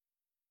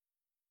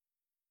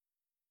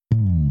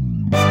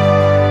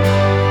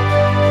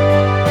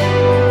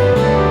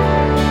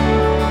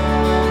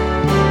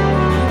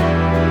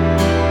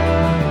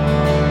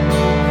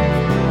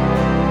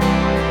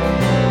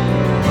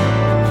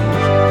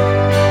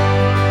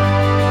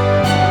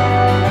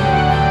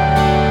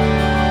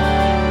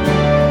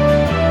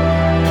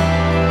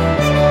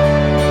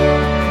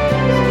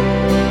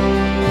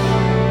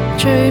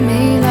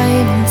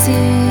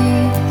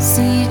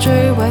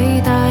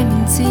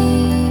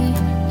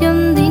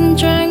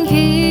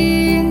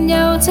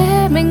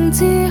名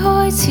字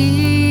開始，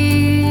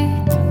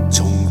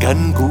從亙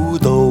古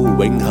到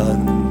永恆，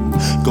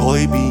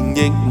改變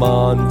億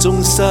萬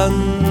眾生。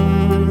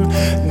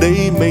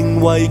你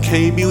名為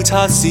奇妙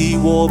策士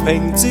和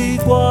平之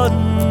君，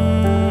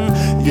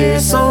耶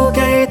穌基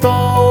督，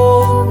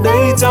你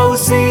就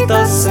是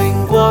得勝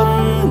君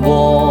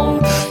王，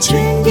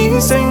全以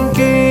聖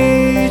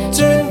潔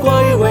尊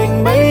貴榮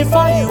美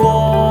輝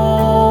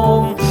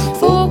煌，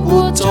復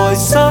活在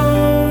生，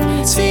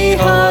賜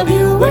下了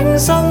永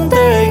生的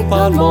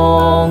盼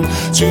望，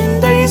全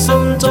地信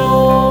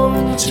眾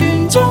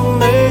傳頌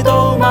你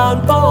到萬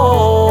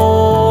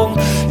邦，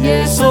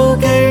耶穌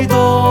基督，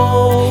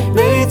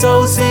你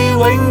就是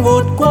永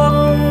活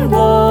君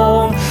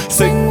王，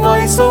成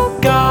為贖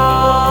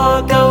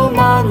價，救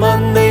萬民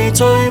離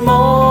罪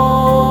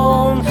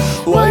網，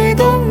唯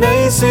獨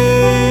你是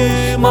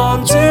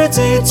萬主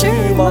之主，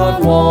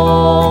萬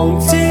王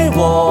之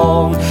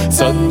王，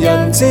神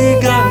人之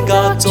間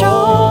隔阻，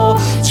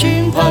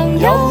全憑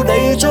有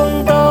你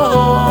終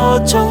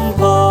得衝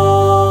破。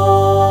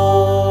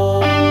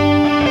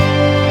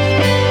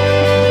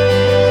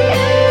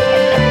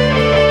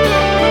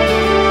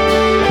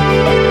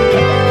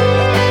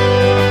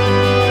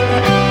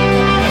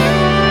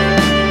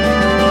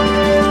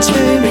最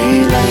美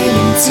麗名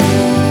字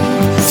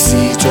是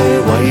最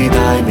偉大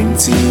名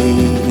字，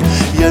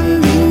人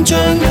面彰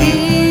顯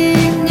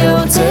由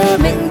這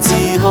名字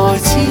開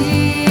始，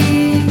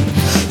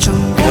從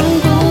亙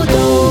古到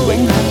永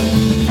恆，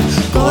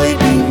改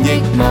變億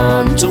萬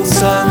眾生。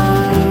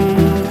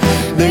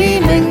你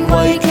名為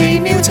奇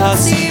妙策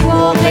士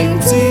和平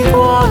之君，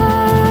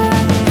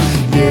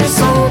耶穌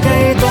基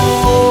督，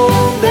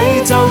你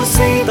就是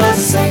得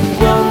勝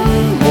君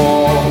王，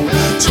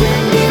全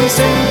然聖